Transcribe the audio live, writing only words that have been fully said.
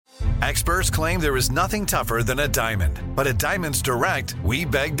Experts claim there is nothing tougher than a diamond. But at Diamonds Direct, we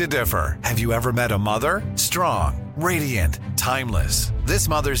beg to differ. Have you ever met a mother? Strong, radiant, timeless. This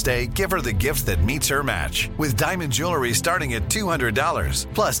Mother's Day, give her the gift that meets her match. With diamond jewelry starting at $200.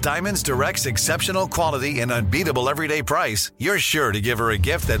 Plus Diamonds Direct's exceptional quality and unbeatable everyday price, you're sure to give her a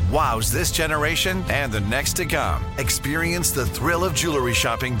gift that wows this generation and the next to come. Experience the thrill of jewelry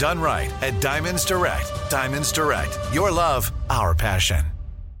shopping done right at Diamonds Direct. Diamonds Direct. Your love, our passion.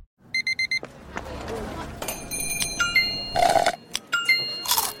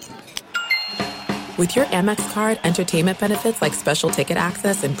 With your Amex card, entertainment benefits like special ticket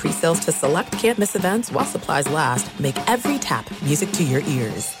access and pre-sales to select can't-miss events while supplies last make every tap music to your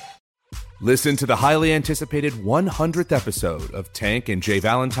ears. Listen to the highly anticipated 100th episode of Tank and Jay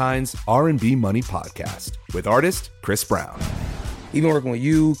Valentine's R&B Money Podcast with artist Chris Brown. Even working with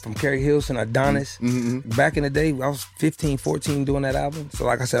you, from Kerry Hilson, Adonis, back in the day, I was 15, 14 doing that album. So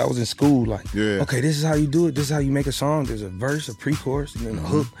like I said, I was in school okay, this is how you do it. This is how you make a song. There's a verse, a pre-chorus, and then a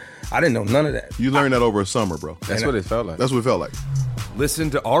hook. I didn't know none of that. You learned that over a summer, bro. That's what it felt like. That's what it felt like. Listen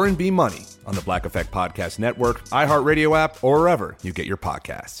to R&B Money on the Black Effect Podcast Network, iHeartRadio app, or wherever you get your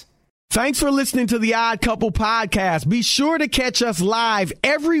podcasts. Thanks for listening to the Odd Couple podcast. Be sure to catch us live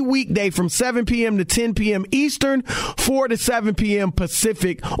every weekday from 7 p.m. to 10 p.m. Eastern, 4 to 7 p.m.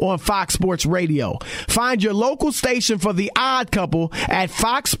 Pacific on Fox Sports Radio. Find your local station for the Odd Couple at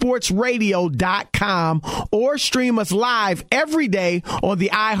foxsportsradio.com or stream us live every day on the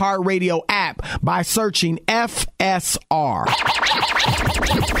iHeartRadio app by searching FSR. Now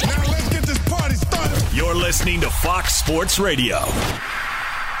let's get this party started. You're listening to Fox Sports Radio.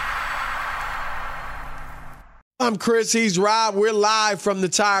 I'm Chris. He's Rob. We're live from the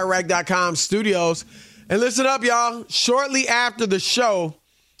TireRack.com studios. And listen up, y'all. Shortly after the show,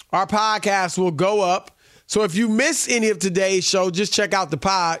 our podcast will go up. So if you miss any of today's show, just check out the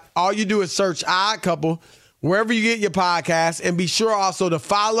pod. All you do is search Odd Couple wherever you get your podcast. And be sure also to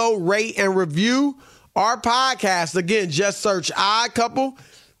follow, rate, and review our podcast. Again, just search Odd Couple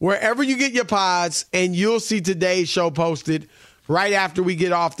wherever you get your pods, and you'll see today's show posted right after we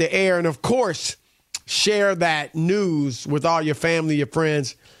get off the air. And, of course, share that news with all your family, your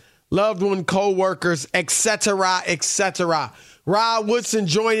friends, loved one, co-workers, etc., etc. Rob Woodson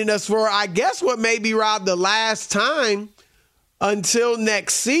joining us for, I guess, what may be, Rob, the last time until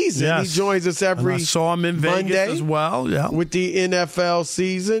next season. Yes. He joins us every and I saw him in Vegas Monday as well, with the NFL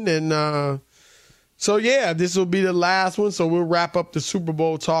season. And so, yeah, this will be the last one. So we'll wrap up the Super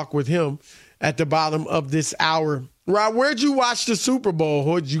Bowl talk with him at the bottom of this hour. Rob, where'd you watch the Super Bowl?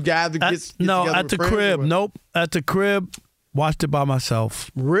 Or did you guys get no, together at the crib. Nope, at the crib. Watched it by myself.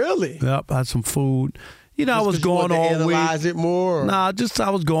 Really? Yep, had some food. You know, Just I was going all week. Analyze it more? Nah, I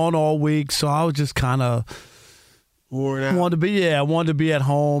was going all week, so I was just kind of worn out. I wanted to be at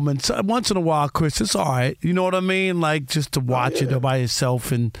home, and so, once in a while, Chris, it's all right. You know what I mean? Like just to watch it by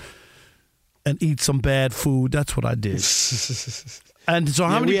yourself and eat some bad food. That's what I did. And so,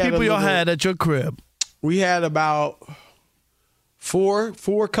 how many people y'all had at your crib? We had about four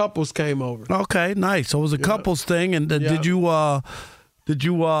couples came over. Okay, nice. So it was a couples thing. And did you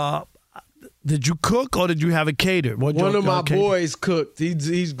cook or did you have it catered? One of my boys cooked.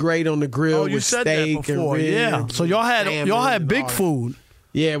 He's great on the grill with steak and ribs. Yeah. So y'all had big food.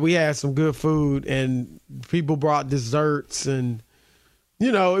 Yeah, we had some good food, and people brought desserts, and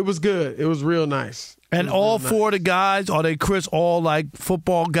it was good. It was real nice. And all four of the guys, are they, Chris, all like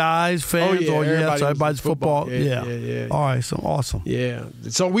football guys, fans? Oh, yeah. So everybody's football. Yeah. All right, so awesome. Yeah.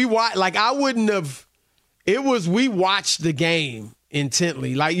 So we watched, I wouldn't have, we watched the game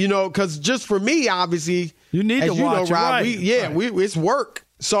intently. Because just for me, obviously. You need to watch it, Rob, right. It's work.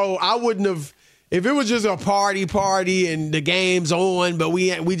 So I wouldn't have, if it was just a party and the game's on, but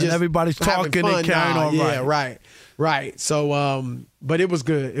we just. And everybody's talking and carrying on. Yeah, right. So, but it was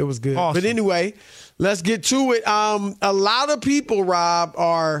good. It was good. Awesome. But anyway, let's get to it. A lot of people, Rob,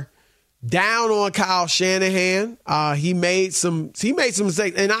 are down on Kyle Shanahan. He made some mistakes,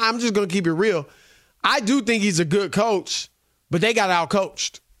 and I'm just going to keep it real. I do think he's a good coach, but they got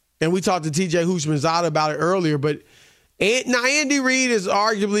out-coached. And we talked to TJ Houshmandzadeh about it earlier, but now Andy Reid is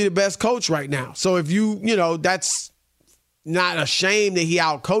arguably the best coach right now. So if that's not a shame that he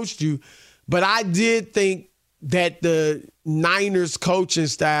out-coached you, but I did think that the Niners coaching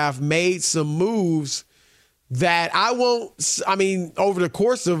staff made some moves that over the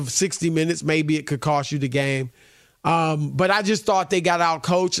course of 60 minutes, maybe it could cost you the game. But I just thought they got out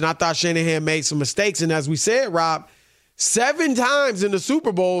coached, and I thought Shanahan made some mistakes. And as we said, Rob, 7 times in the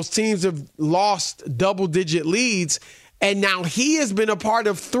Super Bowls, teams have lost double-digit leads, and now he has been a part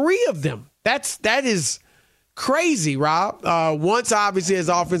of 3 of them. That is crazy, Rob. Once, obviously, as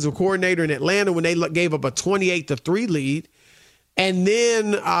offensive coordinator in Atlanta when they gave up a 28-3 lead. And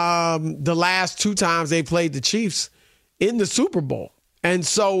then the last 2 times they played the Chiefs in the Super Bowl. And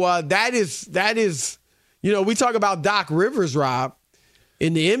so that is, we talk about Doc Rivers, Rob,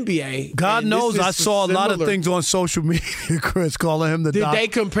 in the NBA. God knows I saw a lot of things on social media, Chris, calling him the Doc. Did they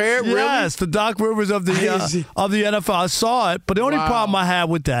compare it, really? Yes, the Doc Rivers of the NFL. I saw it, but the only problem I had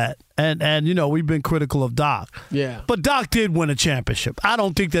with that, and we've been critical of Doc. Yeah. But Doc did win a championship. I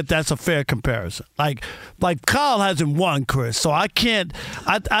don't think that's a fair comparison. Like Kyle hasn't won, Chris, so I can't.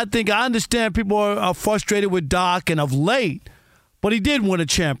 I think I understand people are frustrated with Doc, and of late, but he did win a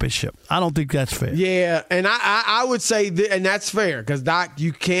championship. I don't think that's fair. Yeah, and I would say, and that's fair, because, Doc,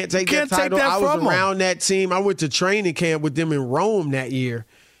 you can't take that title. I was around that team. I went to training camp with them in Rome that year,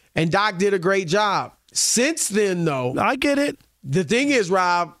 and Doc did a great job. Since then, though. I get it. The thing is,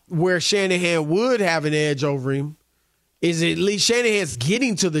 Rob, where Shanahan would have an edge over him is at least Shanahan's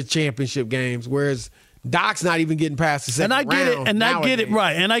getting to the championship games, whereas Doc's not even getting past the second round. And I get it, and nowadays. I get it,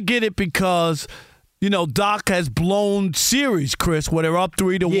 right. And I get it because – Doc has blown series, Chris, where they're up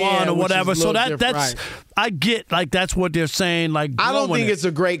 3-1 or whatever. So that's right. I get that's what they're saying. Like I don't think it's a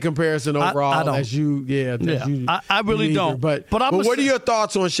great comparison overall. I don't. I really don't. But what are your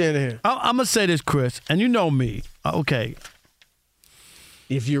thoughts on Shanahan? I'm gonna say this, Chris, and you know me. Okay.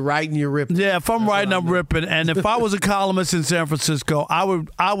 If you're writing, you're ripping. Yeah, if I'm writing, I'm ripping. And if I was a columnist in San Francisco,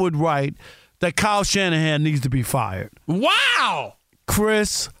 I would write that Kyle Shanahan needs to be fired. Wow,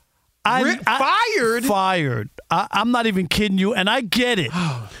 Chris. Fired? Fired. I'm not even kidding you, and I get it.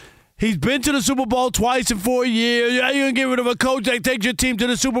 He's been to the Super Bowl twice in 4 years. You're going to get rid of a coach that takes your team to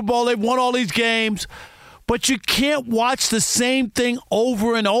the Super Bowl. They've won all these games. But you can't watch the same thing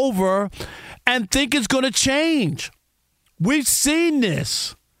over and over and think it's going to change. We've seen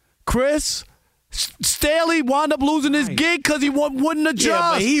this. Chris, Staley wound up losing his gig because he wouldn't adjust.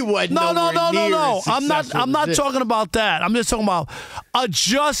 Yeah, but he wasn't. No. I'm not talking about that. I'm just talking about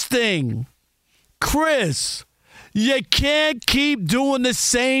adjusting. Chris, you can't keep doing the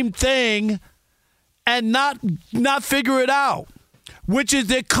same thing and not figure it out. Which is,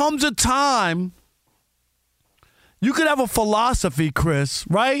 there comes a time you could have a philosophy, Chris,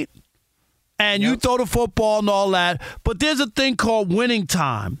 right? And you throw the football and all that, but there's a thing called winning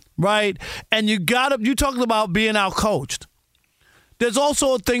time, right? And you talking about being outcoached. There's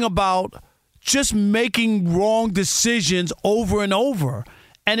also a thing about just making wrong decisions over and over.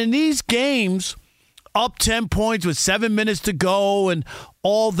 And in these games, up 10 points with 7 minutes to go and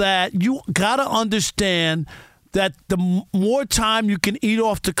all that, you got to understand that the more time you can eat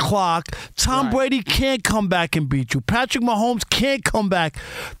off the clock, Tom Brady can't come back and beat you. Patrick Mahomes can't come back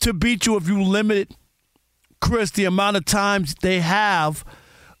to beat you if you limit, Chris, the amount of times they have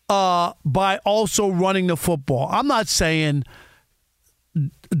by also running the football. I'm not saying,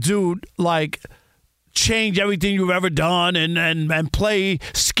 dude, change everything you've ever done and play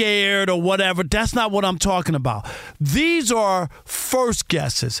scared or whatever. That's not what I'm talking about. These are first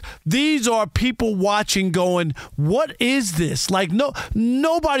guesses. These are people watching going, what is this?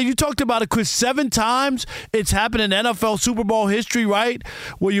 Nobody, you talked about it, Chris, 7 times it's happened in NFL Super Bowl history, right?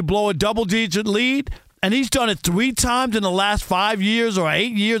 Where you blow a double-digit lead, and he's done it 3 times in the last 5 years or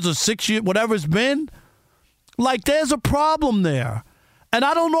 8 years or 6 years, whatever it's been. There's a problem there. And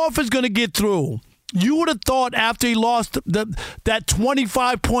I don't know if it's going to get through. You would have thought after he lost that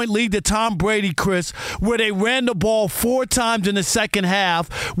 25-point lead to Tom Brady, Chris, where they ran the ball 4 times in the second half,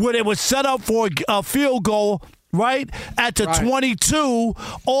 where they were set up for a field goal, right, at the 22,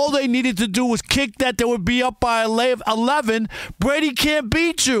 all they needed to do was kick that. They would be up by 11. Brady can't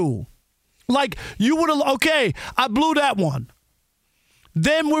beat you. You would have, okay, I blew that one.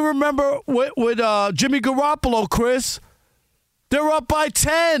 Then we remember with Jimmy Garoppolo, Chris, they're up by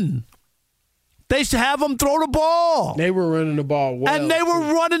 10. They used to have them throw the ball. They were running the ball well. And they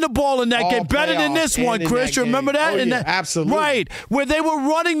were running the ball in that game. Better than this one, Chris. You remember that? Absolutely. Right. Where they were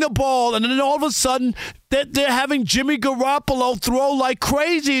running the ball, and then all of a sudden, they're having Jimmy Garoppolo throw like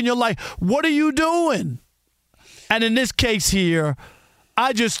crazy, and you're like, what are you doing? And in this case here,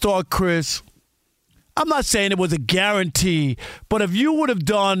 I just thought, Chris, I'm not saying it was a guarantee, but if you would have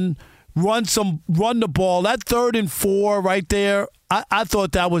run the ball, that 3rd and 4 right there, I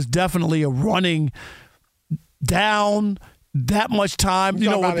thought that was definitely a running down that much time. You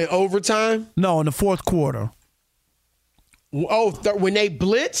know about in overtime? No, in the 4th quarter. When they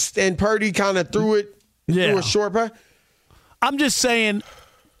blitzed and Purdy kind of threw it through a short pass? I'm just saying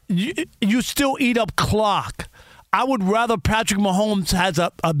you still eat up clock. I would rather Patrick Mahomes has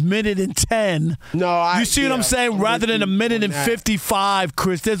a minute and 10. You see what I'm saying? Rather than a minute and 55,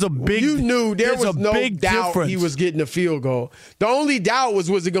 Chris. There's a big You knew there was no big doubt difference. he was getting a field goal. The only doubt was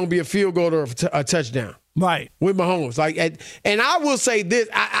it going to be a field goal or a touchdown? Right. With Mahomes. And I will say this.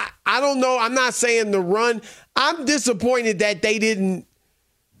 I don't know. I'm not saying the run. I'm disappointed that they didn't,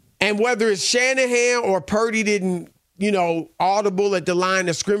 and whether it's Shanahan or Purdy didn't, audible at the line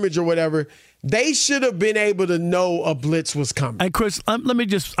of scrimmage or whatever, they should have been able to know a blitz was coming. And Chris, I'm going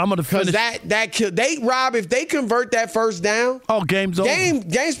to finish. Because Rob, if they convert that first down, game's over.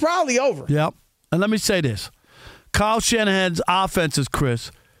 Game's probably over. Yep. And let me say this. Kyle Shanahan's offenses,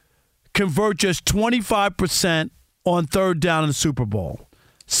 Chris, convert just 25% on third down in the Super Bowl.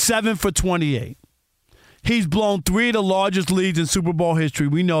 7 for 28. He's blown 3 of the largest leads in Super Bowl history.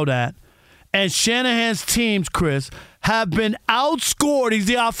 We know that. And Shanahan's teams, Chris, have been outscored. He's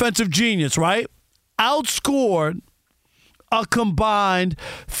the offensive genius, right? Outscored a combined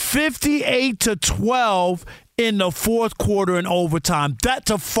 58-12 in the fourth quarter in overtime. That's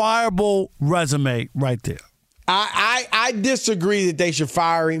a fireable resume right there. I disagree that they should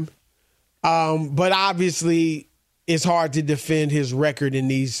fire him. But obviously, it's hard to defend his record in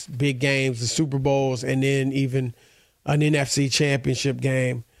these big games, the Super Bowls, and then even an NFC championship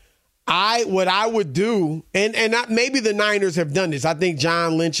game. What I would do, and maybe the Niners have done this. I think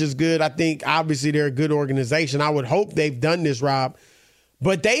John Lynch is good. I think, obviously, they're a good organization. I would hope they've done this, Rob.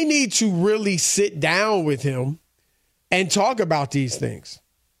 But they need to really sit down with him and talk about these things.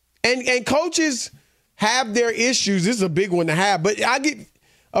 And coaches have their issues. This is a big one to have. But I get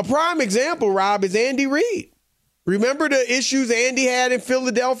a prime example, Rob, is Andy Reid. Remember the issues Andy had in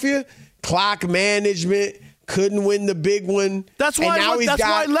Philadelphia? Clock management, couldn't win the big one. That's why he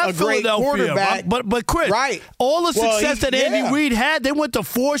left Philadelphia. But Chris, right. all the success that Andy Reid had, they went to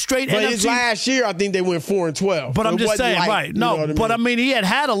 4 straight NFC. But his last year, I think they went 4-12. But I'm just saying, right? No, but I mean, he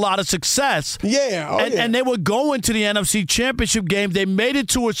had a lot of success. Yeah, and they were going to the NFC Championship game. They made it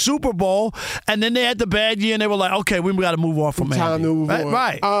to a Super Bowl, and then they had the bad year, and they were like, okay, we got to move on from Andy. Time to move on.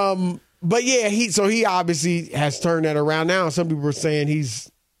 Right. But yeah, he obviously has turned that around now. Some people are saying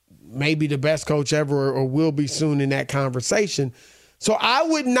he's maybe the best coach ever or will be soon in that conversation. So I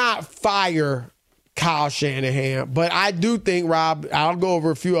would not fire Kyle Shanahan, but I do think, Rob, I'll go over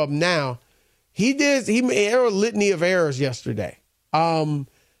a few of them now. He made a litany of errors yesterday. One,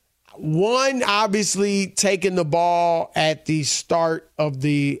 obviously, taking the ball at the start of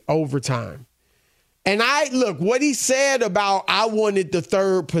the overtime. And what he said about I wanted the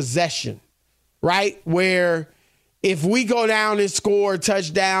third possession, right? Where if we go down and score a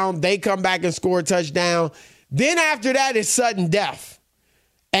touchdown, they come back and score a touchdown. Then after that, it's sudden death.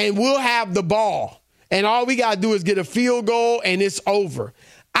 And we'll have the ball. And all we got to do is get a field goal and it's over.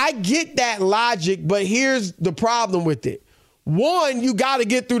 I get that logic, but here's the problem with it. One, you got to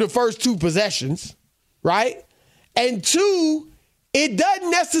get through the first 2 possessions, right? And 2, it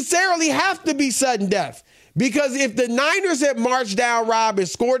doesn't necessarily have to be sudden death. Because if the Niners had marched down, Rob, and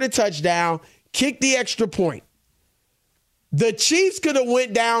scored a touchdown, kicked the extra point, the Chiefs could have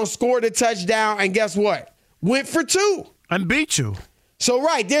went down, scored a touchdown, and guess what? Went for 2. And beat you. So,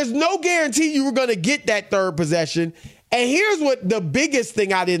 right, there's no guarantee you were going to get that third possession. And here's what the biggest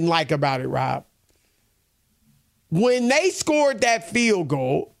thing I didn't like about it, Rob. When they scored that field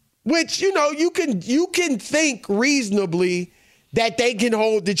goal, which, you can think reasonably that they can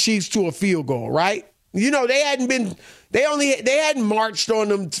hold the Chiefs to a field goal, right? They hadn't marched on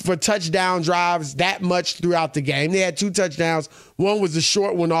them for touchdown drives that much throughout the game. They had 2 touchdowns. One was a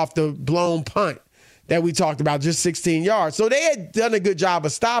short one off the blown punt that we talked about, just 16 yards. So they had done a good job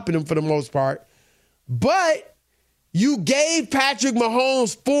of stopping them for the most part. But you gave Patrick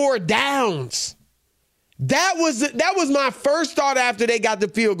Mahomes 4 downs. That was my first thought after they got the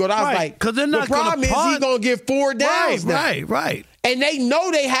field goal. I was like, the problem is he's going to get 4 downs now. Right. And they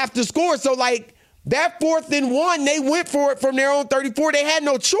know they have to score. So, that 4th and 1, they went for it from their own 34. They had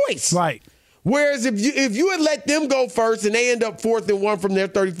no choice. Right. Whereas if you had let them go first and they end up 4th and 1 from their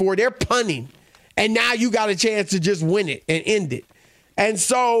 34, they're punting. And now you got a chance to just win it and end it. And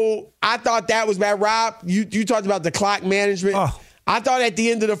so I thought that was bad. Rob, you talked about the clock management. Oh. I thought at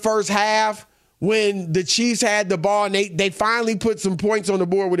the end of the first half, when the Chiefs had the ball and they finally put some points on the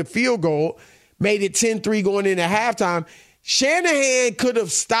board with a field goal, made it 10-3 going into halftime, Shanahan could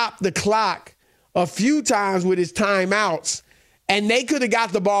have stopped the clock a few times with his timeouts, and they could have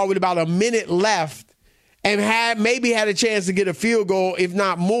got the ball with about a minute left and maybe had a chance to get a field goal, if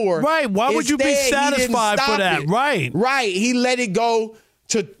not more. Right. Why would you be satisfied for that? Right. Right. He let it go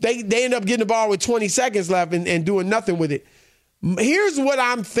to they end up getting the ball with 20 seconds left and doing nothing with it. Here's what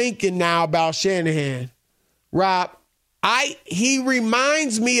I'm thinking now about Shanahan. Rob, he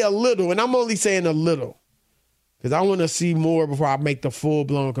reminds me a little, and I'm only saying a little, because I want to see more before I make the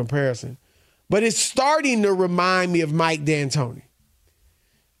full-blown comparison. But it's starting to remind me of Mike D'Antoni.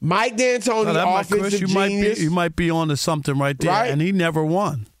 Mike D'Antoni, offensive genius. You might be on to something right there, right? And he never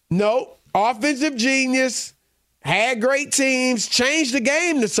won. No, offensive genius, had great teams, changed the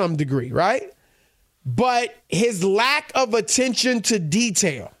game to some degree, right? But his lack of attention to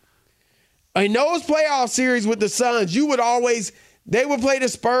detail. In those playoff series with the Suns, they would play the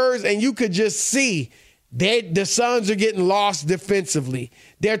Spurs, and you could just see the Suns are getting lost defensively.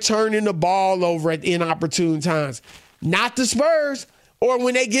 They're turning the ball over at inopportune times. Not the Spurs, or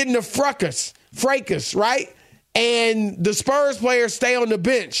when they get in the fracas, right? And the Spurs players stay on the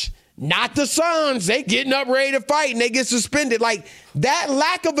bench. Not the Suns. They getting up ready to fight, and they get suspended. Like, that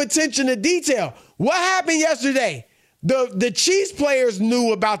lack of attention to detail. What happened yesterday? The Chiefs players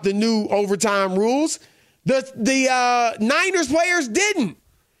knew about the new overtime rules. The Niners players didn't.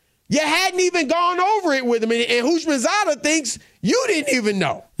 You hadn't even gone over it with them. And Houshmandzadeh thinks you didn't even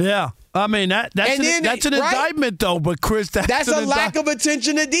know. Yeah. I mean, that's an indictment, though. But, Chris, that's a lack of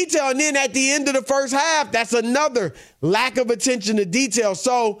attention to detail. And then at the end of the first half, that's another lack of attention to detail.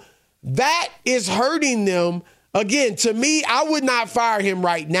 So that is hurting them. Again, to me, I would not fire him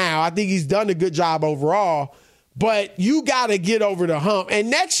right now. I think he's done a good job overall. But you got to get over the hump. And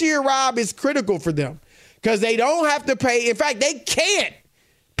next year, Rob, is critical for them because they don't have to pay. In fact, they can't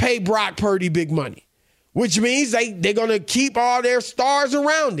pay Brock Purdy big money, which means they're going to keep all their stars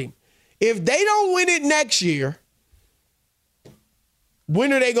around him. If they don't win it next year,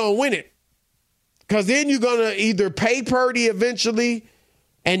 when are they going to win it? Because then you're going to either pay Purdy eventually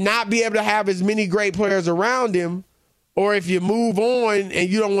and not be able to have as many great players around him, or if you move on and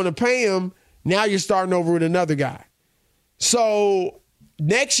you don't want to pay him, now you're starting over with another guy. So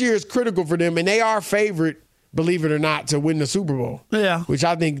next year is critical for them, and they are favorite, believe it or not, to win the Super Bowl. Yeah, which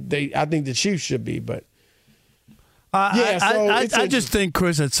I think the Chiefs should be. But I just think,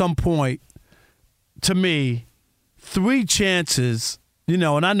 Chris, at some point, to me, 3 chances.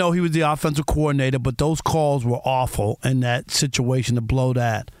 And I know he was the offensive coordinator, but those calls were awful in that situation to blow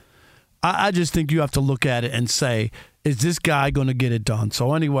that. I just think you have to look at it and say, is this guy going to get it done?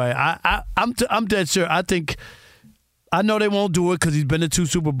 So anyway, I'm dead sure. I know they won't do it because he's been to 2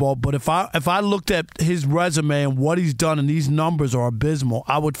 Super Bowls, but if I looked at his resume and what he's done and these numbers are abysmal,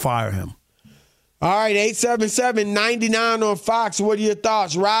 I would fire him. All right, 877-99 on Fox. What are your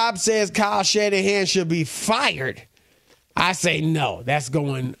thoughts? Rob says Kyle Shanahan should be fired. I say no. That's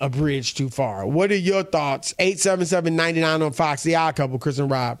going a bridge too far. What are your thoughts? 877-99 on Fox. The Odd Couple, Chris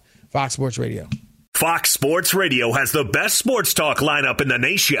and Rob, Fox Sports Radio. Fox Sports Radio has the best sports talk lineup in the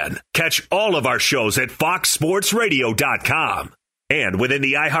nation. Catch all of our shows at foxsportsradio.com. And within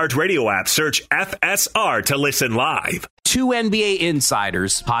the iHeartRadio app, search FSR to listen live. 2 NBA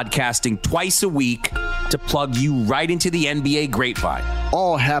insiders podcasting twice a week to plug you right into the NBA grapevine.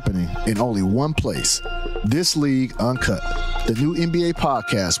 All happening in only one place. This League Uncut, the new NBA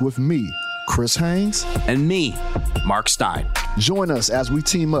podcast with me, Chris Haynes, and me, Mark Stein. Join us as we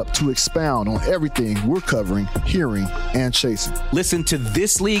team up to expound on everything we're covering, hearing, and chasing. Listen to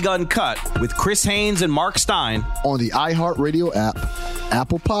This League Uncut with Chris Haynes and Mark Stein on the iHeartRadio app,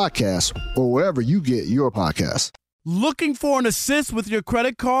 Apple Podcasts, or wherever you get your podcasts. Looking for an assist with your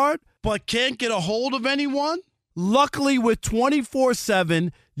credit card, but can't get a hold of anyone? Luckily, with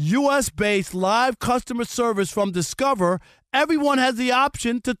 24/7 U.S.-based live customer service from Discover, everyone has the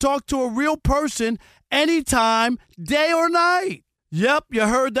option to talk to a real person anytime, day or night. Yep, you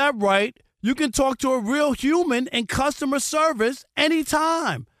heard that right. You can talk to a real human in customer service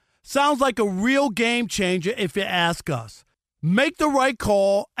anytime. Sounds like a real game changer if you ask us. Make the right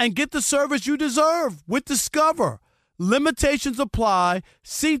call and get the service you deserve with Discover. Limitations apply.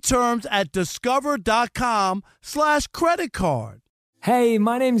 See terms at discover.com/creditcard. Hey,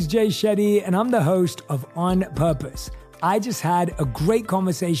 my name's Jay Shetty, and I'm the host of On Purpose. I just had a great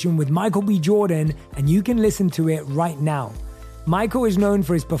conversation with Michael B. Jordan, and you can listen to it right now. Michael is known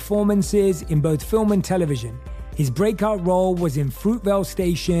for his performances in both film and television. His breakout role was in Fruitvale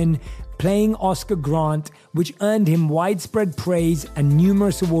Station, playing Oscar Grant, which earned him widespread praise and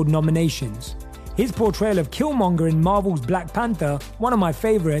numerous award nominations. His portrayal of Killmonger in Marvel's Black Panther, one of my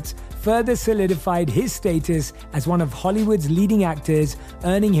favorites, further solidified his status as one of Hollywood's leading actors,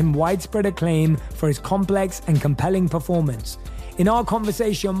 earning him widespread acclaim for his complex and compelling performance. In our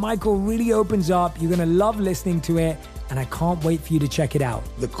conversation, Michael really opens up. You're going to love listening to it, and I can't wait for you to check it out.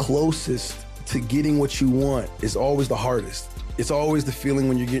 The closest to getting what you want is always the hardest. It's always the feeling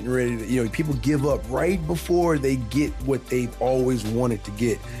when you're getting ready to, people give up right before they get what they've always wanted to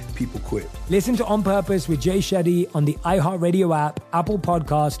get. People quit. Listen to On Purpose with Jay Shetty on the iHeartRadio app, Apple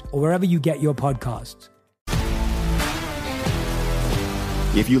Podcast, or wherever you get your podcasts.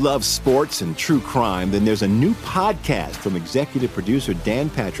 If you love sports and true crime, then there's a new podcast from executive producer Dan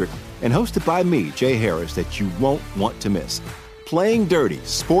Patrick and hosted by me, Jay Harris, that you won't want to miss. Playing Dirty: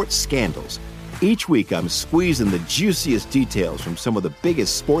 Sports Scandals. Each week, I'm squeezing the juiciest details from some of the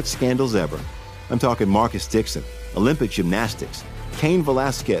biggest sports scandals ever. I'm talking Marcus Dixon, Olympic gymnastics, Cain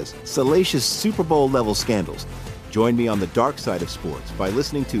Velasquez, salacious Super Bowl-level scandals. Join me on the dark side of sports by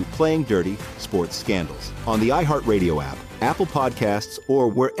listening to Playing Dirty: Sports Scandals on the iHeartRadio app, Apple Podcasts, or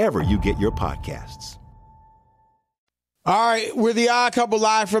wherever you get your podcasts. All right, we're the Odd Couple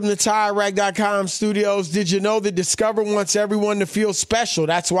live from the TireRack.com studios. Did you know that Discover wants everyone to feel special?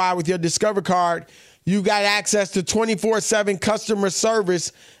 That's why with your Discover card, you got access to 24/7 customer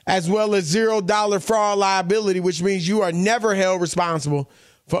service as well as $0 fraud liability, which means you are never held responsible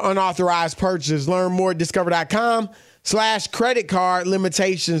for unauthorized purchases. Learn more at discover.com/credit card.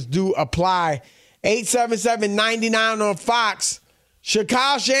 Limitations do apply. 877-99 on Fox. Should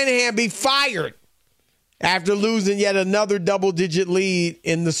Kyle Shanahan be fired after losing yet another double-digit lead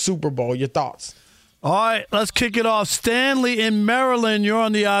in the Super Bowl? Your thoughts? All right, let's kick it off. Stanley in Maryland, you're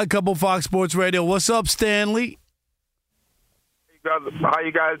on the Odd Couple Fox Sports Radio. What's up, Stanley? How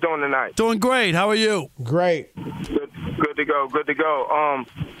you guys doing tonight? Doing great. How are you? Great. Good to go.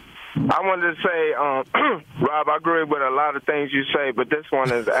 I wanted to say, Rob, I agree with a lot of things you say, but this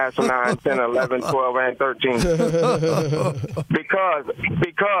one is asinine, 10, 11, 12, and 13. Because,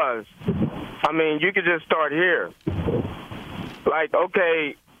 I mean, you could just start here. Like,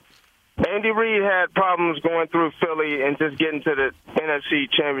 okay, Andy Reid had problems going through Philly and just getting to the NFC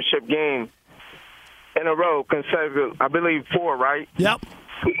Championship game in a row, consecutive, I believe 4, right? Yep.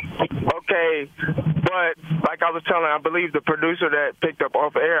 Okay, but like I was telling, I believe the producer that picked up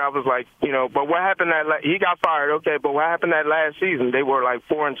off air, I was like, but what happened he got fired, okay, but what happened that last season? They were like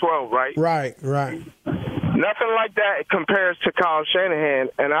 4-12, right? Right. Nothing like that compares to Kyle Shanahan,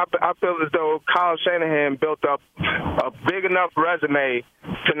 and I feel as though Kyle Shanahan built up a big enough resume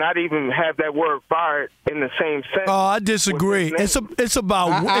to not even have that word fired in the same sense. Oh, I disagree. I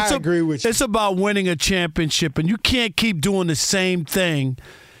agree with you. It's about winning a championship, and you can't keep doing the same thing.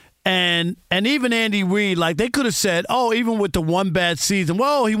 And even Andy Reid, like they could have said, even with the one bad season,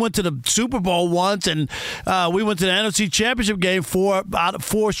 well, he went to the Super Bowl once, and we went to the NFC Championship game 4 out of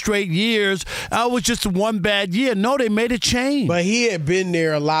 4 straight years. It was just one bad year. No, they made a change. But he had been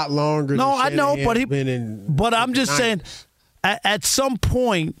there a lot longer. No, than I know, but I'm just saying, at some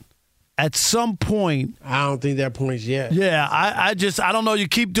point, I don't think that point's yet. Yeah, I don't know. You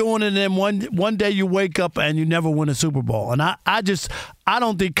keep doing it, and then one day you wake up and you never win a Super Bowl. And I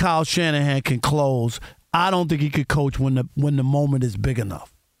don't think Kyle Shanahan can close. I don't think he could coach when the moment is big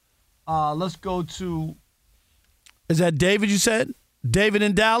enough. Let's go to, is that David you said? David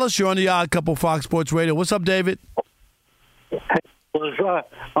in Dallas, you're on the Odd Couple Fox Sports Radio. What's up, David? I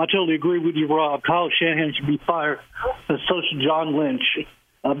totally agree with you, Rob. Kyle Shanahan should be fired, and so should John Lynch.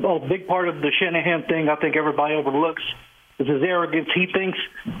 A big part of the Shanahan thing I think everybody overlooks is his arrogance. He thinks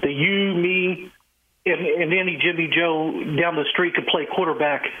that you, me, and any Jimmy Joe down the street could play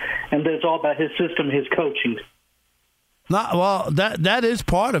quarterback, and that it's all about his system, his coaching. That is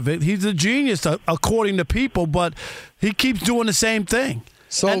part of it. He's a genius, according to people, but he keeps doing the same thing.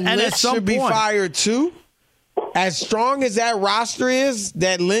 So Lynch should be fired too? As strong as that roster is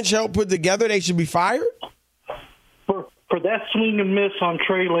that Lynch helped put together, they should be fired? For that swing and miss on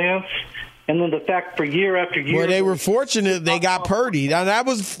Trey Lance, and then the fact for year after year. Well, they were fortunate they got Purdy. Now, that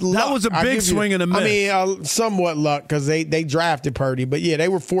was luck. That was a big swing and a miss. I mean, somewhat luck because they drafted Purdy. But, yeah, they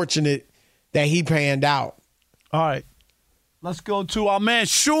were fortunate that he panned out. All right. Let's go to our man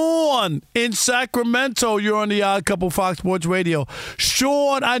Sean in Sacramento. You're on the Odd Couple Fox Sports Radio.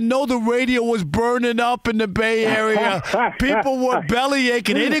 Sean, I know the radio was burning up in the Bay Area. People were belly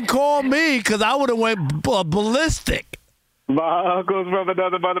aching. They didn't call me because I would have went ballistic. My uncle's from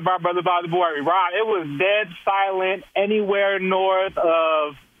another brother, boy. Rob, it was dead silent anywhere north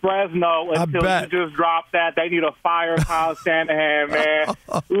of Fresno until you just dropped that. They need to fire Kyle Shanahan, man.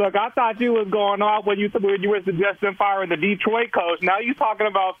 Look, I thought you was going off when you were suggesting firing the Detroit coach. Now you're talking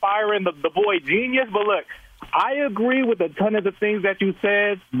about firing the boy genius. But look, I agree with a ton of the things that you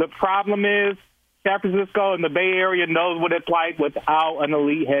said. The problem is San Francisco and the Bay Area knows what it's like without an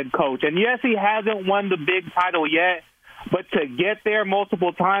elite head coach. And yes, he hasn't won the big title yet. But to get there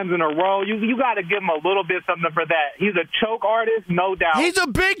multiple times in a row, you got to give him a little bit something for that. He's a choke artist, no doubt. He's a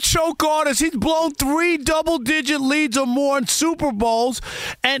big choke artist. He's blown 3 double-digit leads or more in Super Bowls.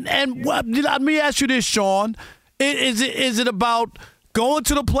 And let me ask you this, Sean. Is it about going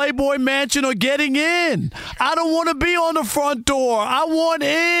to the Playboy Mansion or getting in? I don't want to be on the front door. I want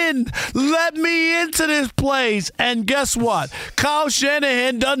in. Let me into this place. And guess what? Kyle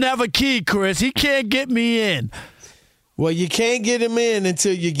Shanahan doesn't have a key, Chris. He can't get me in. Well, you can't get him in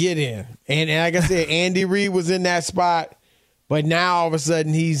until you get in. And like I said, Andy Reid was in that spot, but now all of a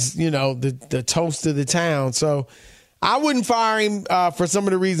sudden he's, the toast of the town. So I wouldn't fire him for some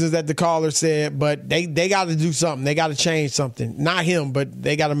of the reasons that the caller said, but they got to do something. They got to change something. Not him, but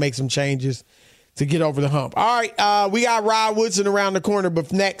they got to make some changes to get over the hump. All right, we got Rod Woodson around the corner,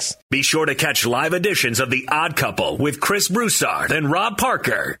 but next. Be sure to catch live editions of The Odd Couple with Chris Broussard and Rob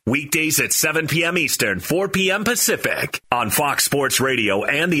Parker. Weekdays at 7 p.m. Eastern, 4 p.m. Pacific on Fox Sports Radio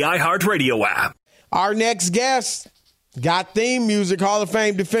and the iHeartRadio app. Our next guest got theme music, Hall of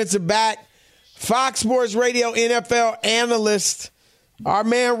Fame defensive back, Fox Sports Radio NFL analyst, our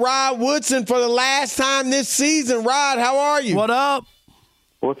man Rod Woodson for the last time this season. Rod, how are you? What up?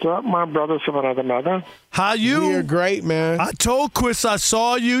 What's up, my brothers from another mother? How you? You're great, man. I told Chris I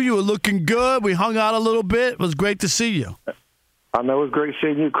saw you. You were looking good. We hung out a little bit. It was great to see you. I know it was great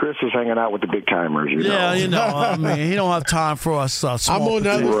seeing you. Chris is hanging out with the big timers, you know. I mean, he don't have time for us. Small I'm on the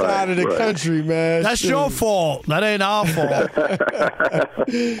other side of the country, man. That's your fault. That ain't our fault.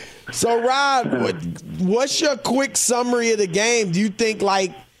 So, Rod, what's your quick summary of the game? Do you think,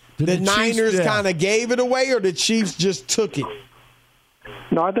 the Niners kind of gave it away or the Chiefs just took it?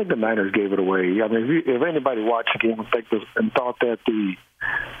 No, I think the Niners gave it away. I mean, if anybody watched the game and thought that the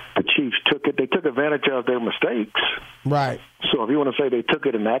Chiefs took it, they took advantage of their mistakes. Right. So if you want to say they took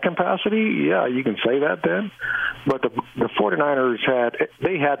it in that capacity, yeah, you can say that then. But the 49ers had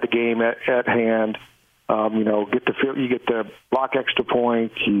the game at hand. You get the block extra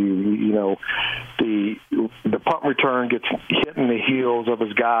point. The punt return gets hit in the heels of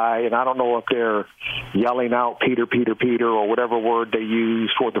his guy, and I don't know if they're yelling out Peter, or whatever word they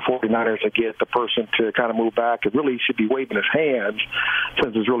use for the 49ers to get the person to kind of move back. It really should be waving his hands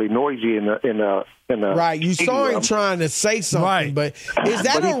since it's really noisy in the right. You saw him trying to say something, right. But is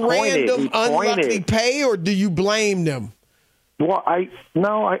that a random unlucky pay, or do you blame them? Well, I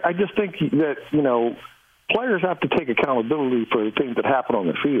just think that players have to take accountability for the things that happen on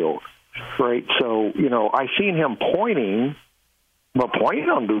the field, right? So, I seen him pointing, but pointing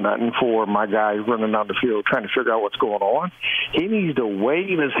don't do nothing for my guy running down the field trying to figure out what's going on. He needs to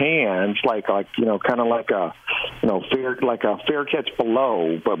wave his hands like kind of like a fair catch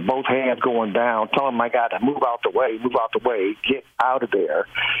below, but both hands going down, telling my guy to move out the way, get out of there.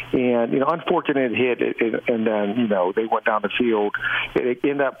 And unfortunate hit, and then they went down the field. It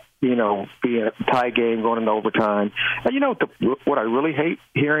ended up being a tie game going into overtime. And what I really hate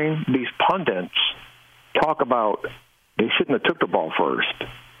hearing these pundits talk about. They shouldn't have took the ball first.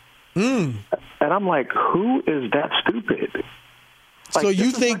 And I'm like, who is that stupid? So you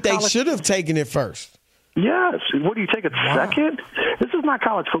think they should have taken it first? Yes. What do you take it second? This is not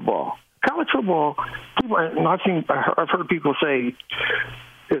college football. College football, I've heard people say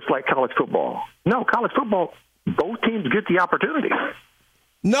it's like college football. No, college football, both teams get the opportunity.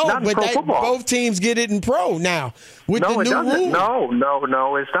 No, but both teams get it in pro now with the new rule.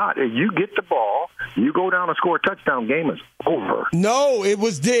 No, it's not. If you get the ball, you go down and score a touchdown, game is over. No,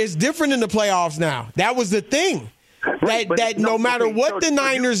 it's different in the playoffs now. That was the thing. Right, no matter what the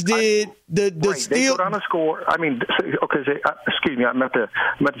Niners did, the steal. They go down and score. I mean, excuse me. I meant to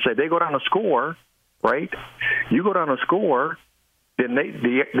say they go down and score, right? You go down and score. Then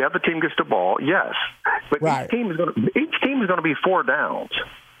the other team gets the ball, yes, but right. each team is going to be 4 downs.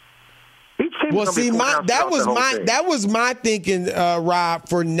 Each team well, is going to be 4 downs. That was my thinking, Rob,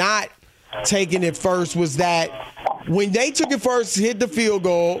 for not taking it first was that when they took it first, hit the field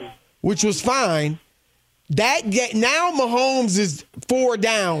goal, which was fine. Now Mahomes is 4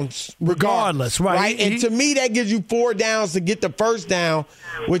 downs regardless, right? And to me, that gives you 4 downs to get the first down,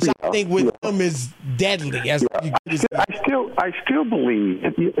 which I think with him is deadly. I still believe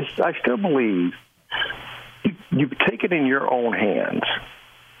you take it in your own hands.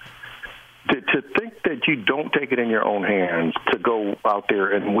 To think that you don't take it in your own hands to go out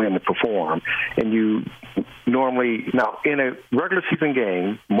there and win and perform, and you normally now in a regular season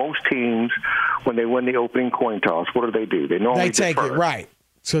game, most teams when they win the opening coin toss, what do? They normally take it right.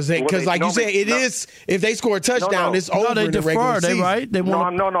 Because like you said, is if they score a touchdown, it's over in the regular season. Right?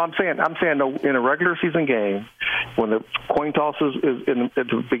 I'm saying in a regular season game, when the coin toss is at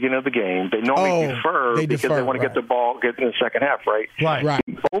the beginning of the game, they normally defer because they want to get the ball in the second half, right? Right.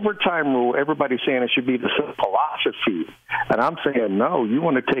 The overtime rule, everybody's saying it should be the same philosophy, and I'm saying no. You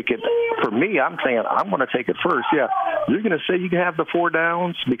want to take it. For me, I'm saying I'm going to take it first. Yeah, you're going to say you can have the 4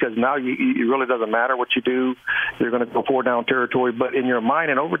 downs because now it really doesn't matter what you do. You're going to go 4 down territory, but in your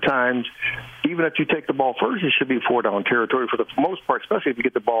mind in overtimes, even if you take the ball first, it should be 4 down territory for the most part, especially if you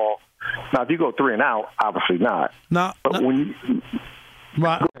get the ball. Now, if you go 3 and out, obviously not. I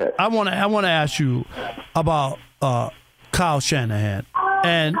want to ask you about Kyle Shanahan,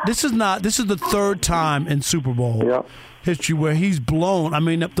 and this is the 3rd time in Super Bowl history where he's blown. I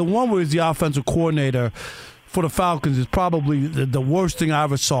mean, the one where he's the offensive coordinator for the Falcons is probably the worst thing I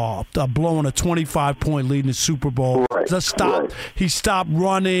ever saw. Blowing a 25-point lead in the Super Bowl. He stopped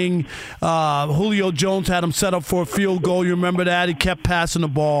running. Julio Jones had him set up for a field goal. You remember that? He kept passing the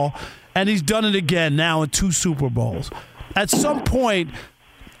ball. And he's done it again now in 2 Super Bowls. At some point,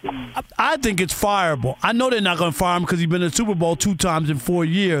 I think it's fireable. I know they're not going to fire him because he's been in the Super Bowl 2 times in 4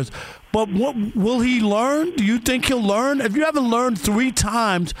 years. But will he learn? Do you think he'll learn? If you haven't learned 3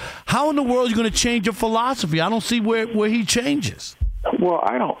 times, how in the world are you going to change your philosophy? I don't see where he changes. Well,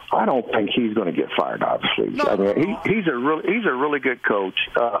 I don't think he's going to get fired. Obviously, he's a really good coach.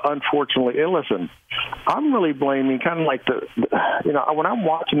 Unfortunately, and listen, I'm really blaming kind of like when I'm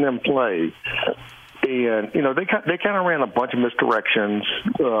watching them play, and they kind of ran a bunch of misdirections.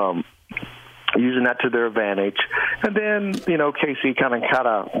 Using that to their advantage, and then KC kind of got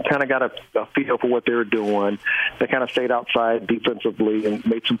a feel for what they were doing. They kind of stayed outside defensively and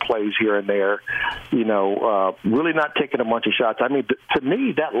made some plays here and there. Really not taking a bunch of shots. I mean, to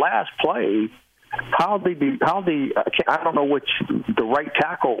me, that last play, I don't know which the right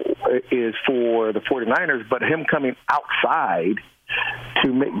tackle is for the 49ers, but him coming outside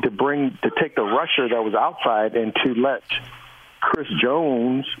to take the rusher that was outside and to let Chris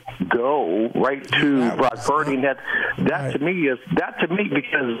Jones go right to Brock Purdy. That to me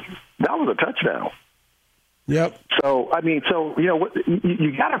because that was a touchdown. Yep. So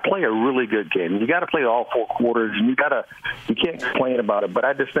you got to play a really good game. You got to play all 4 quarters, and you can't complain about it. But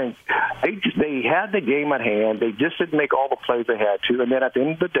I just think they had the game at hand. They just didn't make all the plays they had to, and then at the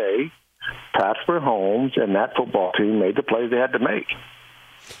end of the day, Patrick Mahomes and that football team made the plays they had to make.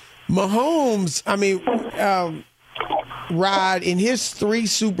 Mahomes, Rod, in his 3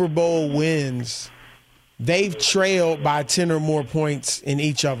 Super Bowl wins, they've trailed by 10 or more points in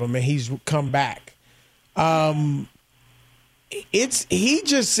each of them, and he's come back. He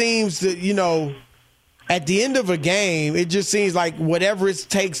just seems to, at the end of a game, it just seems like whatever it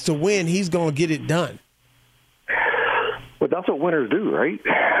takes to win, he's going to get it done. Well, that's what winners do, right?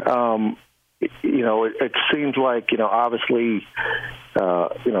 It seems like, obviously,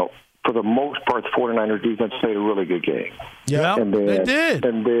 for the most part, the 49ers defense played a really good game. Yeah, they did.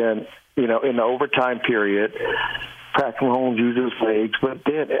 And then, in the overtime period, Patrick Mahomes used his legs. But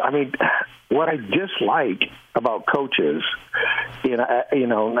then, what I dislike about coaches, and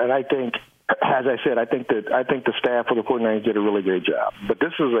I think, as I said, I think the staff for the 49ers did a really great job. But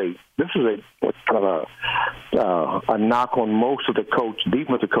this is a kind of a knock on most of the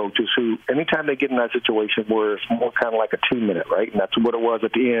defensive coaches who, anytime they get in that situation where it's more kind of like a 2-minute, right? And that's what it was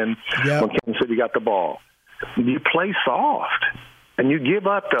at the end when Kansas City got the ball. You play soft. And you give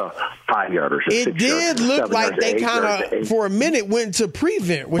up the 5-yarders. It did look like they kind of, for a minute, went to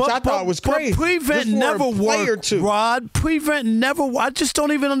prevent, which I thought was crazy. But prevent never worked, Rod. Prevent never. I just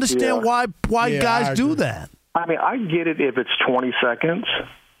don't even understand why guys do that. I get it if it's 20 seconds.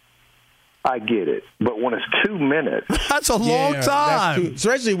 I get it, but when it's 2 minutes, that's a long time,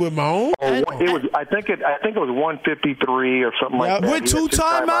 especially with Mahomes. I think it was 153 or something like that. With 2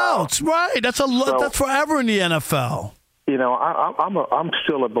 timeouts, right? That's forever in the NFL. I'm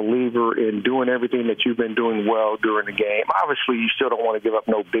still a believer in doing everything that you've been doing well during the game. Obviously, you still don't want to give up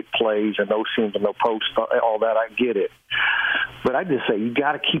no big plays and no seams and no posts, all that. I get it. But I just say you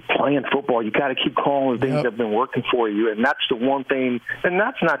got to keep playing football. You got to keep calling the things that have been working for you. And that's the one thing. And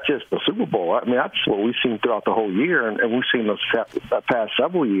that's not just the Super Bowl. That's what we've seen throughout the whole year. And we've seen those past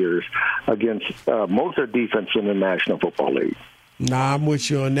several years against most of the defense in the National Football League. Nah, I'm with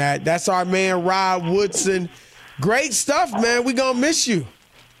you on that. That's our man, Rod Woodson. Great stuff, man. We're going to miss you.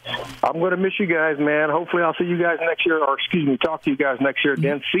 I'm going to miss you guys, man. Hopefully I'll see you guys next year, talk to you guys next year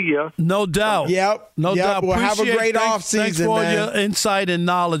again. See ya. No doubt. Yep. No doubt. Well, have a great offseason, man. Thanks for all your insight and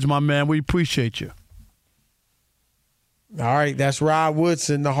knowledge, my man. We appreciate you. All right, that's Rod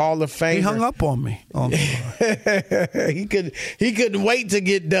Woodson, the Hall of Famer. He hung up on me. He couldn't wait to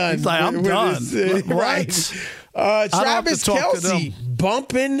get done. He's like, I'm done. Right. Travis Kelce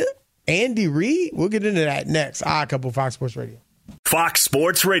bumping Andy Reid. We'll get into that next. Odd Couple, Fox Sports Radio. Fox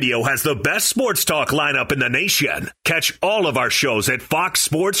Sports Radio has the best sports talk lineup in the nation. Catch all of our shows at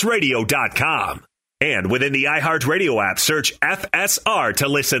foxsportsradio.com. And within the iHeartRadio app, search FSR to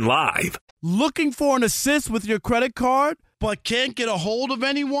listen live. Looking for an assist with your credit card, but can't get a hold of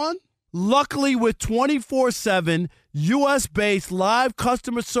anyone? Luckily, with 24/7 U.S.-based live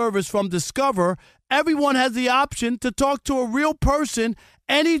customer service from Discover, everyone has the option to talk to a real person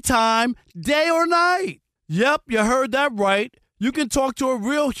anytime, day or night. Yep, you heard that right. You can talk to a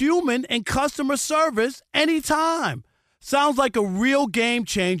real human in customer service anytime. Sounds like a real game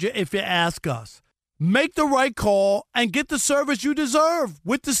changer if you ask us. Make the right call and get the service you deserve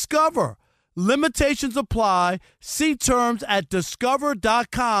with Discover. Limitations apply. See terms at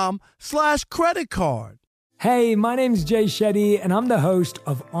discover.com/credit card. Hey, my name's Jay Shetty, and I'm the host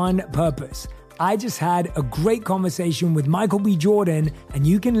of On Purpose. I just had a great conversation with Michael B. Jordan, and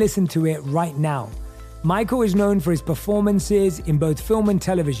you can listen to it right now. Michael is known for his performances in both film and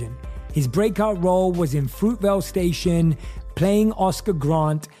television. His breakout role was in Fruitvale Station, playing Oscar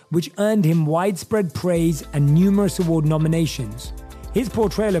Grant, which earned him widespread praise and numerous award nominations. His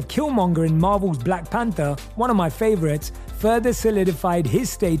portrayal of Killmonger in Marvel's Black Panther, one of my favorites, further solidified his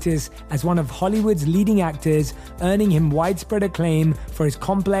status as one of Hollywood's leading actors, earning him widespread acclaim for his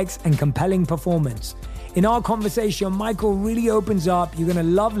complex and compelling performance. In our conversation, Michael really opens up. You're going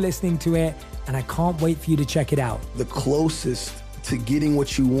to love listening to it, and I can't wait for you to check it out. The closest to getting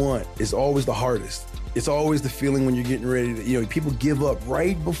what you want is always the hardest. It's always the feeling when you're getting ready to, people give up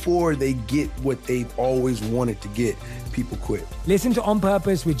right before they get what they've always wanted to get. People quit. Listen to On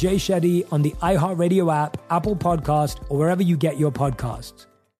Purpose with Jay Shetty on the iHeartRadio app, Apple Podcast, or wherever you get your podcasts.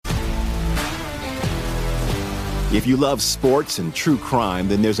 If you love sports and true crime,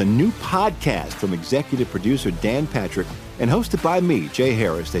 then there's a new podcast from executive producer Dan Patrick and hosted by me, Jay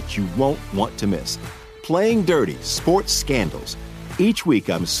Harris, that you won't want to miss. Playing Dirty: Sports Scandals. Each week,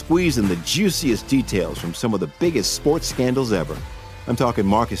 I'm squeezing the juiciest details from some of the biggest sports scandals ever. I'm talking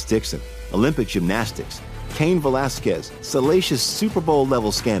Marcus Dixon, Olympic gymnastics, Cain Velasquez, salacious Super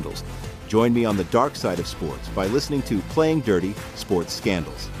Bowl-level scandals. Join me on the dark side of sports by listening to Playing Dirty: Sports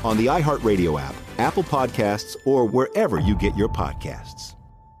Scandals on the iHeartRadio app, Apple Podcasts, or wherever you get your podcasts.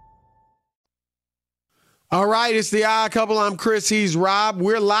 All right, it's the Odd Couple. I'm Chris. He's Rob.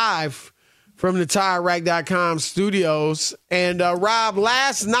 We're live from the TireRack.com studios. And Rob,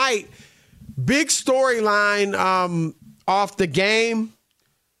 last night, big storyline off the game.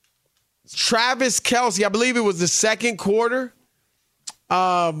 Travis Kelce, I believe it was the second quarter,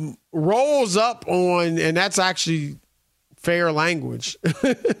 rolls up on, and that's actually fair language,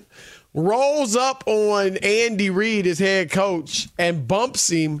 rolls up on Andy Reid, his head coach, and bumps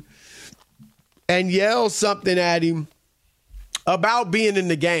him and yells something at him about being in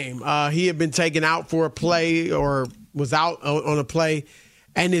the game. He had been taken out for a play or was out on a play,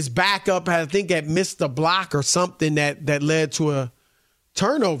 and his backup had missed a block or something that led to a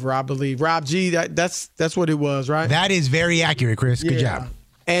turnover, I believe. Rob G, that's what it was, right? That is very accurate, Chris. Good job.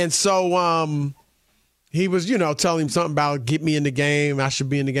 And so he was, telling him something about get me in the game, I should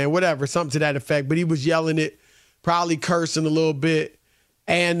be in the game, whatever, something to that effect. But he was yelling it, probably cursing a little bit,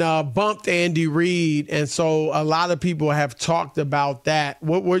 and bumped Andy Reid. And so a lot of people have talked about that.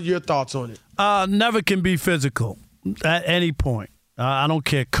 What were your thoughts on it? Never can be physical at any point. I don't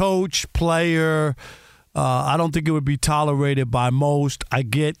care, coach, player. I don't think it would be tolerated by most. I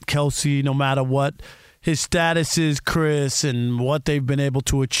get Kelce, no matter what his status is, Chris, and what they've been able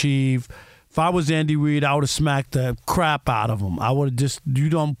to achieve. If I was Andy Reid, I would have smacked the crap out of him. I would have just,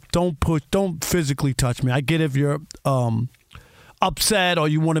 don't physically touch me. I get if you're upset or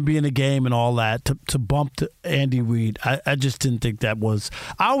you want to be in the game and all that, to bump Andy Reid. I just didn't think that was.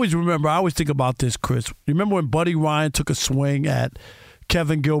 I always think about this, Chris. Remember when Buddy Ryan took a swing at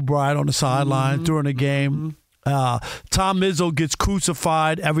Kevin Gilbride on the sideline during the game? Tom Izzo gets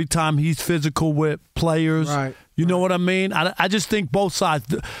crucified every time he's physical with players. Right. You know what I mean? I just think both sides,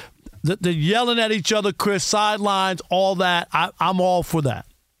 the yelling at each other, Chris, sidelines, all that, I'm all for that.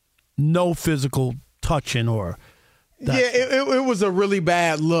 No physical touching or that. Yeah, it was a really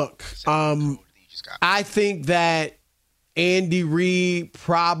bad look. I think that Andy Reid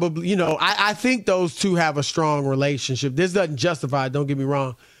probably, I think those two have a strong relationship. This doesn't justify it, don't get me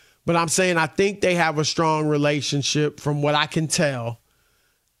wrong. But I'm saying I think they have a strong relationship from what I can tell.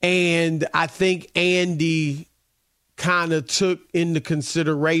 And I think Andy kind of took into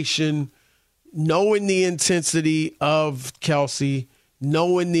consideration, knowing the intensity of Kelsey,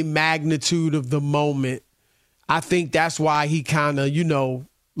 knowing the magnitude of the moment, I think that's why he kind of,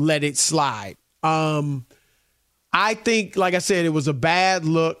 let it slide. I think, like I said, it was a bad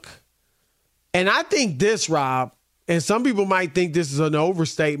look. And I think this, Rob, and some people might think this is an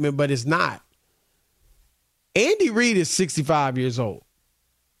overstatement, but it's not. Andy Reid is 65 years old.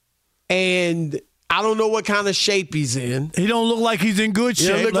 And I don't know what kind of shape he's in. He don't look like he's in good shape.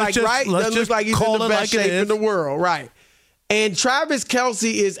 Doesn't look like he's in the best shape in the world, right? And Travis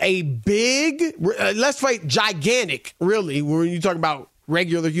Kelce is a big, let's say gigantic, really, when you talk about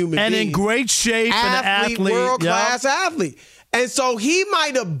regular human being. And in great shape, athlete, and an athlete. World-class athlete. And so he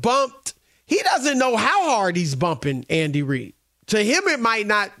might have bumped. He doesn't know how hard he's bumping Andy Reid. To him, it might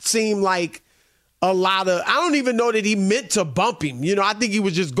not seem like a lot of, I don't even know that he meant to bump him. I think he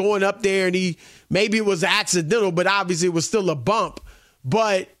was just going up there and maybe it was accidental, but obviously it was still a bump.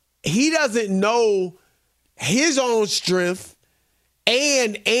 But he doesn't know his own strength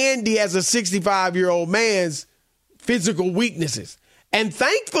and Andy as a 65-year-old man's physical weaknesses. And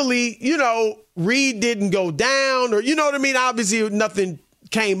thankfully, Reid didn't go down or, you know what I mean? Obviously nothing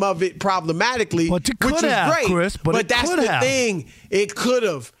came of it problematically, but it which was great. Chris, but that's the thing. It could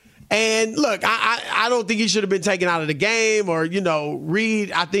have. And look, I don't think he should have been taken out of the game or,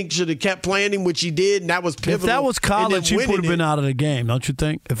 Reid, I think, should have kept playing him, which he did, and that was pivotal. If that was college, he would have been out of the game, don't you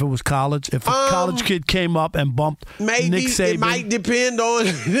think? If it was college? If a college kid came up and bumped Nick Saban? It might depend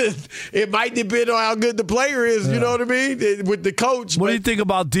on how good the player is, you know what I mean, with the coach. What do you think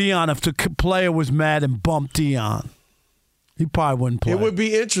about Deion if the player was mad and bumped Deion? He probably wouldn't play. It would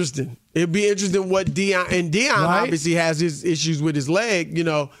be interesting. It'd be interesting what Deion obviously has his issues with his leg,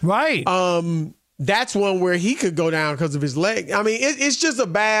 Right. That's one where he could go down because of his leg. I mean, it's just a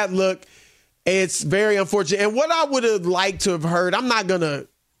bad look. It's very unfortunate. And what I would have liked to have heard, I'm not going to,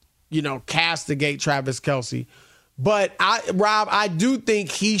 castigate Travis Kelce, but Rob, I do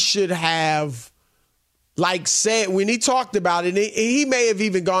think he should have, said, when he talked about it, he may have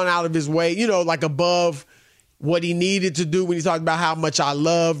even gone out of his way, above what he needed to do when he talked about how much I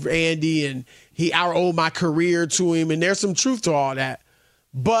love Andy and I owe my career to him. And there's some truth to all that.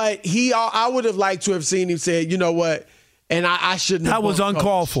 But I would have liked to have seen him say, you know what, and I shouldn't have. That was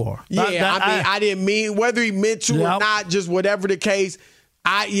uncalled for. Yeah, I didn't mean, whether he meant to or not, just whatever the case,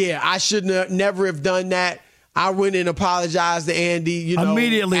 I shouldn't have never have done that. I went and apologized to Andy.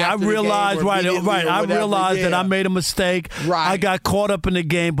 Immediately, I realized I realized that I made a mistake. Right. I got caught up in the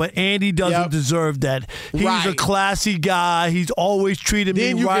game, but Andy doesn't deserve that. He's a classy guy. He's always treated me right.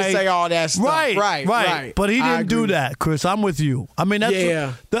 Then you can say all that stuff. Right. But he didn't do that, Chris. I'm with you. I mean,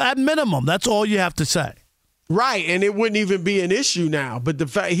 that's at minimum. That's all you have to say. Right, and it wouldn't even be an issue now. But the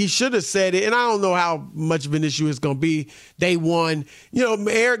fact he should have said it, and I don't know how much of an issue it's going to be. They won.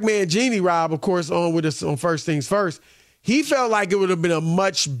 Eric Mangini, Rob, of course, on with us on First Things First. He felt like it would have been a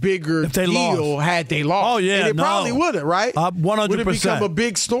much bigger deal had they lost. Oh, yeah, and it probably would have, right? 100%. Would have become a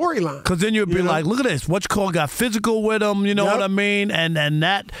big storyline. Because then you'd be like, look at this. What's called got physical with him, you know what I mean? And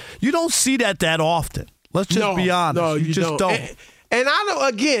that, you don't see that often. Let's just be honest. No, you just don't. And I know,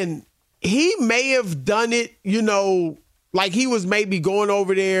 again, he may have done it, like he was maybe going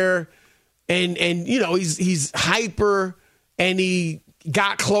over there and he's hyper and he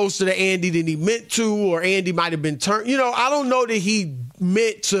got closer to Andy than he meant to, or Andy might have been turned. I don't know that he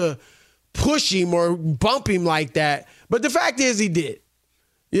meant to push him or bump him like that. But the fact is he did.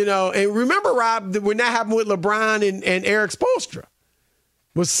 And remember, Rob, when that happened with LeBron and Eric Spoelstra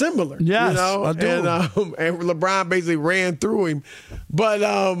was similar. Yes, I do. And LeBron basically ran through him. But,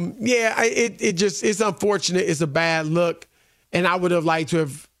 it's unfortunate. It's a bad look. And I would have liked to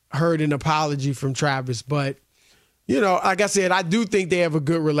have heard an apology from Travis. But, like I said, I do think they have a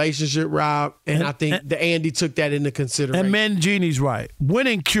good relationship, Rob. And I think the Andy took that into consideration. And Mangini's right.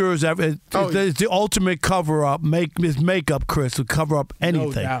 Winning cures everything. It's the ultimate cover-up. It's makeup, Chris, to cover up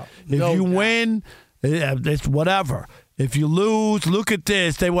anything. If you win, it's whatever. If you lose, look at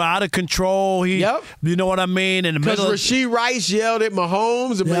this. They were out of control. You know what I mean? In the middle, because Rasheed Rice yelled at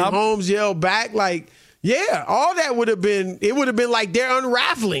Mahomes, and Mahomes yelled back. All that would have been. It would have been like they're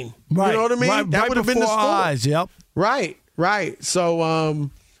unraveling. Right. You know what I mean? That would have been the story. Eyes. Yep. Right. So,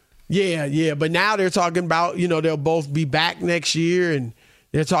 But now they're talking about they'll both be back next year, and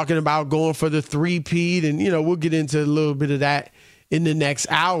they're talking about going for the 3-peat, and we'll get into a little bit of that in the next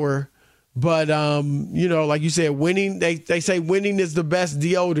hour. But, like you said, winning, they say winning is the best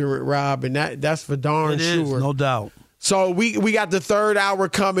deodorant, Rob, and that's for darn sure. Is, no doubt. So we got the third hour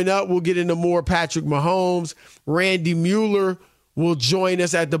coming up. We'll get into more Patrick Mahomes. Randy Mueller will join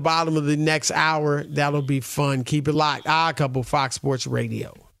us at the bottom of the next hour. That'll be fun. Keep it locked. Couple Fox Sports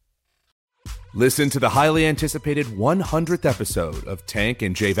Radio. Listen to the highly anticipated 100th episode of Tank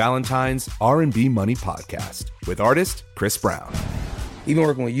and Jay Valentine's R&B Money Podcast with artist Chris Brown. Even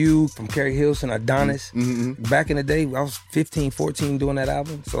working with you, from Carrie Hilson, Adonis. Back in the day, I was 15, 14 doing that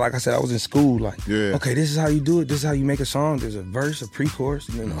album. So like I said, I was in school like, okay, this is how you do it. This is how you make a song. There's a verse, a pre-chorus,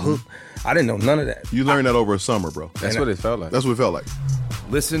 and then a hook. I didn't know none of that. You learned that over a summer, bro. That's what it felt like. That's what it felt like.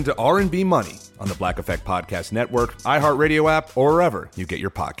 Listen to R&B Money on the Black Effect Podcast Network, iHeartRadio app, or wherever you get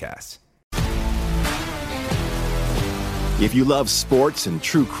your podcasts. If you love sports and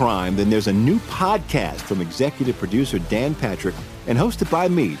true crime, then there's a new podcast from executive producer Dan Patrick and hosted by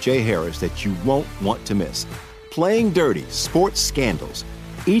me, Jay Harris, that you won't want to miss. Playing Dirty: Sports Scandals.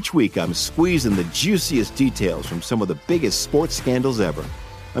 Each week, I'm squeezing the juiciest details from some of the biggest sports scandals ever.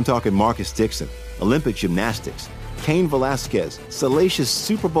 I'm talking Marcus Dixon, Olympic gymnastics, Cain Velasquez, salacious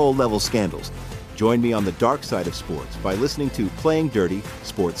Super Bowl-level scandals. Join me on the dark side of sports by listening to Playing Dirty: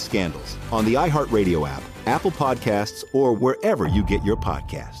 Sports Scandals on the iHeartRadio app, Apple Podcasts, or wherever you get your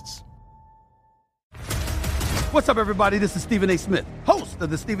podcasts. What's up, everybody? This is Stephen A. Smith, host of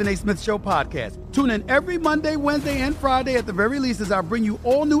the Stephen A. Smith Show podcast. Tune in every Monday, Wednesday, and Friday at the very least as I bring you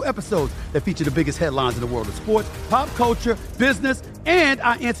all new episodes that feature the biggest headlines in the world of sports, pop culture, business, and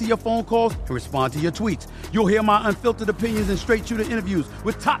I answer your phone calls and respond to your tweets. You'll hear my unfiltered opinions and straight-shooter interviews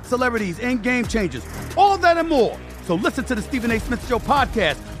with top celebrities and game changers. All that and more. So listen to the Stephen A. Smith Show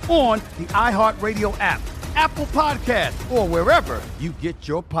podcast on the iHeartRadio app, Apple Podcasts, or wherever you get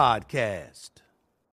your podcast.